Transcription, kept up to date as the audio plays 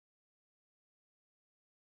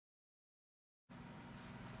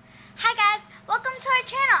Hi guys, welcome to our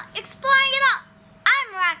channel, Exploring It All.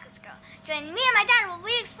 I'm Miraculous Girl. Join me and my dad while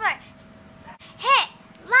we explore. Hit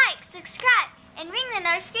like, subscribe, and ring the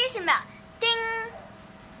notification bell. Ding!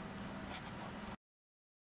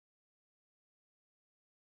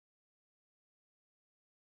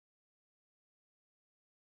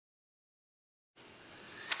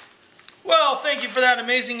 Well, thank you for that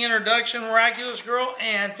amazing introduction, Miraculous Girl,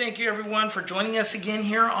 and thank you everyone for joining us again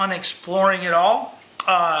here on Exploring It All.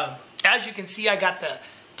 As you can see, I got the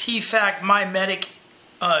TFAK My Medic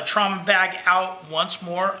trauma bag out once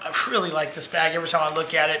more. I really like this bag. Every time I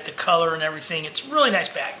look at it, the color and everything, it's a really nice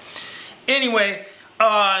bag. Anyway,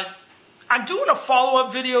 I'm doing a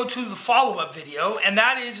follow-up video to the follow-up video, and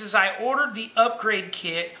that is I ordered the upgrade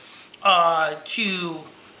kit to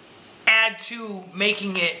add to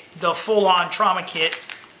making it the full-on trauma kit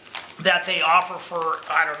that they offer for,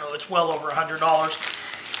 I don't know, it's well over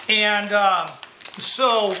 $100. And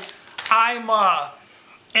so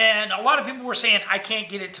and a lot of people were saying I can't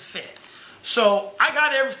get it to fit. So I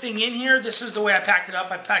got everything in here. This is the way I packed it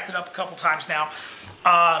up. I've packed it up a couple times now.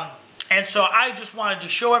 And so I just wanted to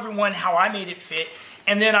show everyone how I made it fit.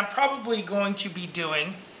 And then I'm probably going to be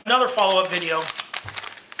doing another follow-up video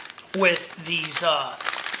with these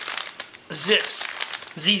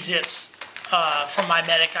Z-Zips from My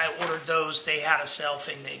Medic. I ordered those. They had a sale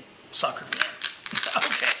thing. They suckered me in.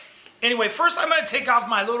 Okay. Anyway, first I'm going to take off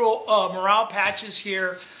my little morale patches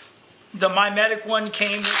here. The My Medic one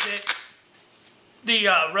came with it. The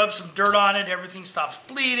rub some dirt on it. Everything stops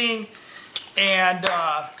bleeding. And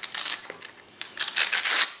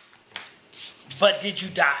but did you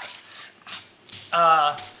die?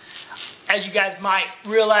 As you guys might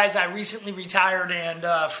realize, I recently retired and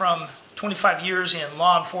from 25 years in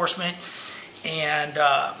law enforcement, and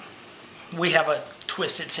we have a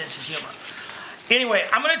twisted sense of humor. Anyway,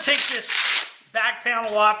 I'm going to take this back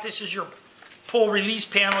panel off. This is your pull release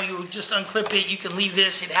panel. You just unclip it. You can leave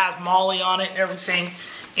this. It has Molly on it and everything,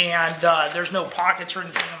 and there's no pockets or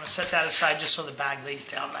anything. I'm going to set that aside just so the bag lays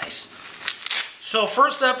down nice. So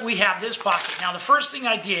first up, we have this pocket. Now the first thing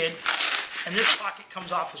I did, and this pocket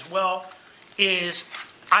comes off as well, is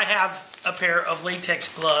I have a pair of latex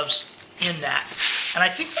gloves in that. And I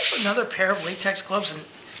think there's another pair of latex gloves, and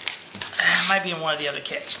it might be in one of the other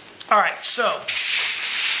kits. All right, so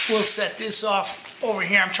we'll set this off over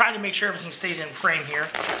here. I'm trying to make sure everything stays in frame here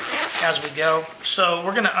as we go. So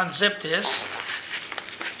we're going to unzip this.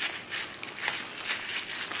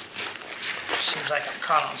 Seems like I'm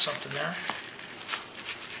caught on something there.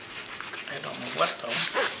 I don't know what though.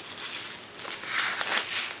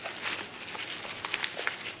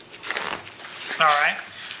 All right,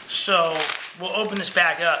 so we'll open this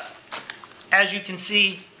back up. As you can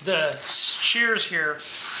see, the shears here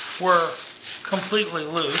were completely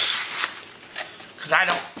loose because I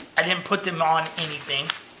didn't put them on anything.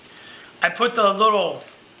 I put the little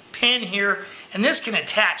pin here, and this can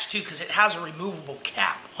attach too because it has a removable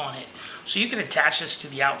cap on it. So you can attach this to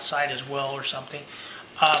the outside as well or something.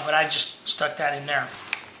 But I just stuck that in there.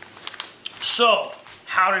 So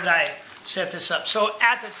how did I set this up? So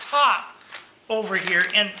at the top over here,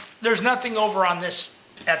 and there's nothing over on this,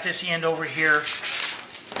 at this end over here.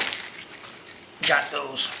 Got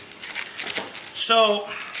those. So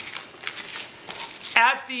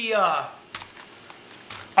at the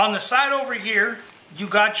on the side over here, you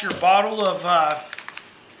got your bottle of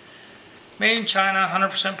made in China,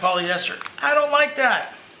 100% polyester. I don't like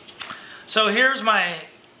that. So here's my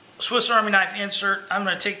Swiss Army knife insert. I'm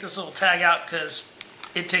going to take this little tag out because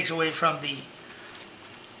it takes away from the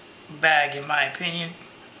bag, in my opinion.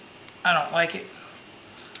 I don't like it.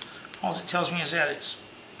 All it tells me is that it's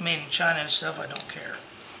made in China and stuff. I don't care.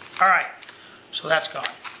 Alright, so that's gone.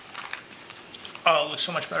 Oh, it looks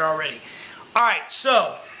so much better already. Alright,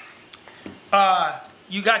 so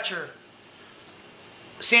you got your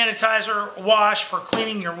sanitizer wash for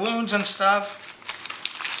cleaning your wounds and stuff.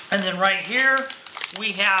 And then right here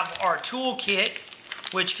we have our tool kit,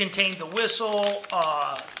 which contained the whistle,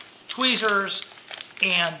 tweezers,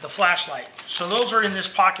 and the flashlight. So those are in this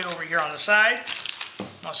pocket over here on the side.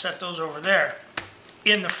 I'll set those over there.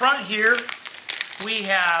 In the front here, we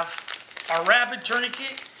have our rapid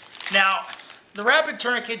tourniquet. Now, the rapid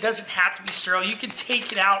tourniquet doesn't have to be sterile. You can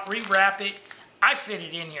take it out, rewrap it. I fit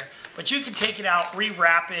it in here, but you can take it out,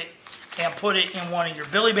 rewrap it, and put it in one of your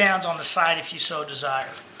billy bands on the side if you so desire.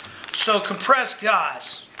 So compressed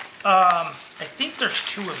gauze. I think there's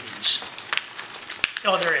two of these.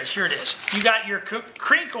 Oh, there is. Here it is. You got your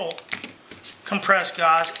crinkle compressed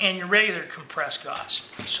gauze and your regular compressed gauze.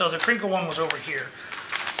 So the crinkle one was over here.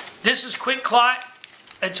 This is quick clot.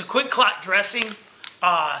 It's a quick clot dressing.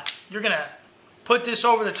 You're going to put this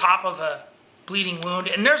over the top of a bleeding wound,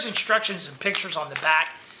 and there's instructions and pictures on the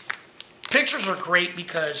back. Pictures are great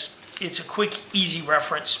because it's a quick, easy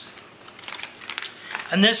reference.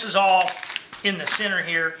 And this is all in the center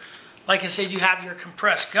here. Like I said, you have your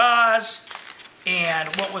compressed gauze. And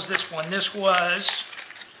what was this one? This was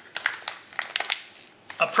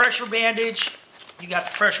a pressure bandage. You got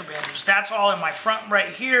the pressure bandage. That's all in my front right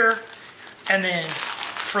here. And then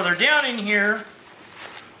further down in here,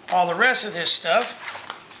 all the rest of this stuff.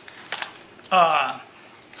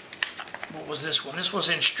 What was this one? This was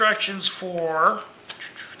instructions for,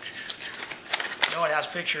 no, it has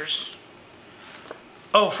pictures.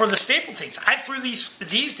 Oh, for the staple things. I threw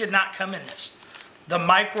these did not come in this. The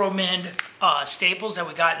micro mend staples that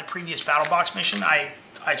we got in the previous Battlbox mission, I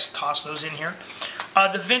tossed those in here.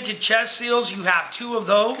 The vented chest seals, you have 2 of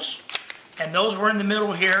those, and those were in the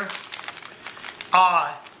middle here.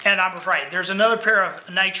 And I was right, there's another pair of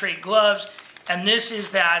nitrate gloves, and this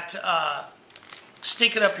is that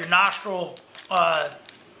stick it up your nostril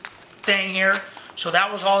thing here. So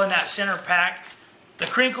that was all in that center pack. The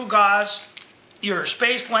crinkle gauze, your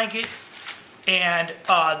space blanket, and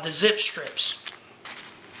the zip strips.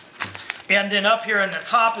 And then up here in the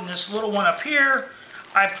top, in this little one up here,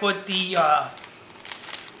 I put the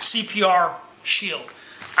CPR shield.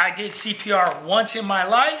 I did CPR once in my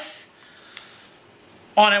life.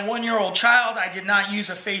 On a 1-year-old child, I did not use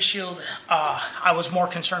a face shield. I was more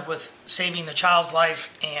concerned with saving the child's life,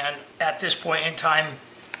 and at this point in time,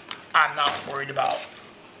 I'm not worried about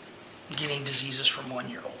getting diseases from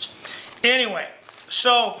 1-year-olds. Anyway,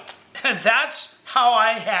 so that's how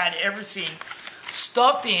I had everything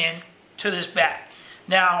stuffed in to this bag.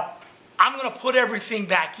 Now, I'm going to put everything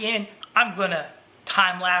back in. I'm going to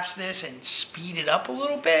time-lapse this and speed it up a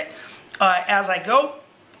little bit as I go.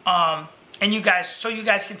 And you guys, so you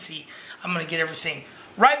guys can see, I'm going to get everything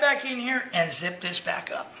right back in here and zip this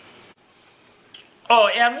back up. Oh,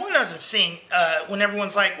 and one other thing, when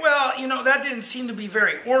everyone's like, well, you know, that didn't seem to be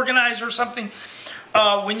very organized or something.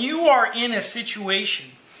 When you are in a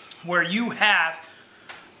situation where you have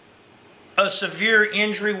a severe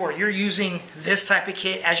injury where you're using this type of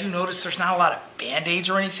kit, as you notice, there's not a lot of Band-Aids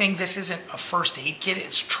or anything. This isn't a first aid kit,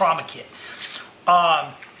 it's a trauma kit.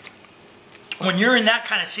 When you're in that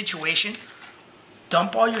kind of situation,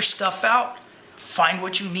 dump all your stuff out, find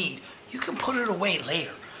what you need. You can put it away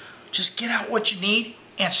later. Just get out what you need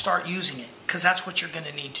and start using it, because that's what you're going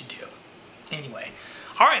to need to do. Anyway,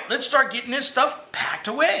 all right, let's start getting this stuff packed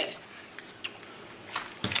away.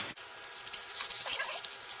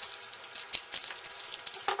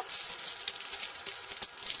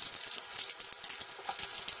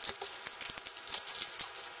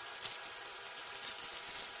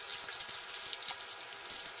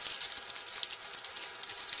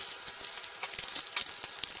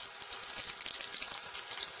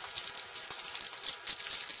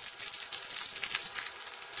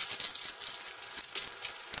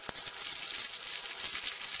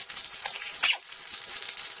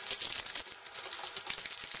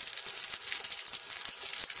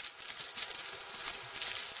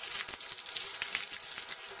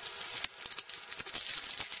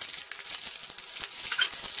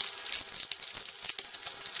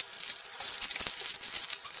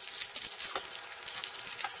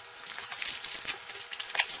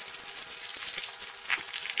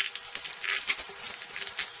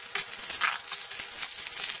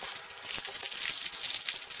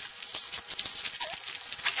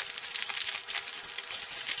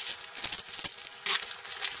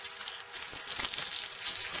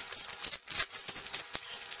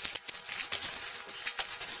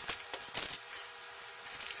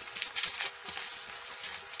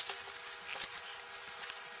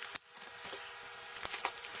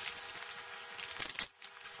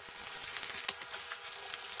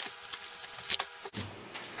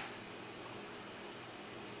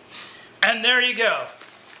 And there you go.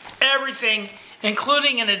 Everything,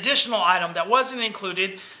 including an additional item that wasn't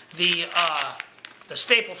included, the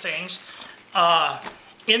staple things,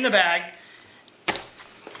 in the bag,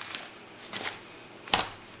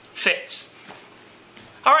 fits.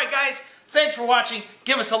 All right, guys. Thanks for watching.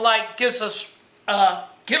 Give us a like. Give us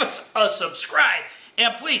a subscribe.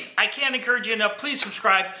 And please, I can't encourage you enough. Please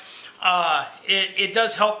subscribe. It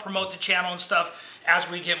does help promote the channel and stuff as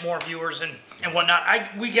we get more viewers and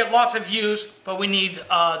whatnot. We get lots of views, but we need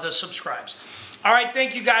the subscribes. All right,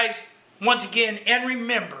 thank you guys once again. And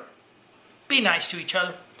remember, be nice to each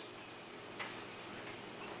other.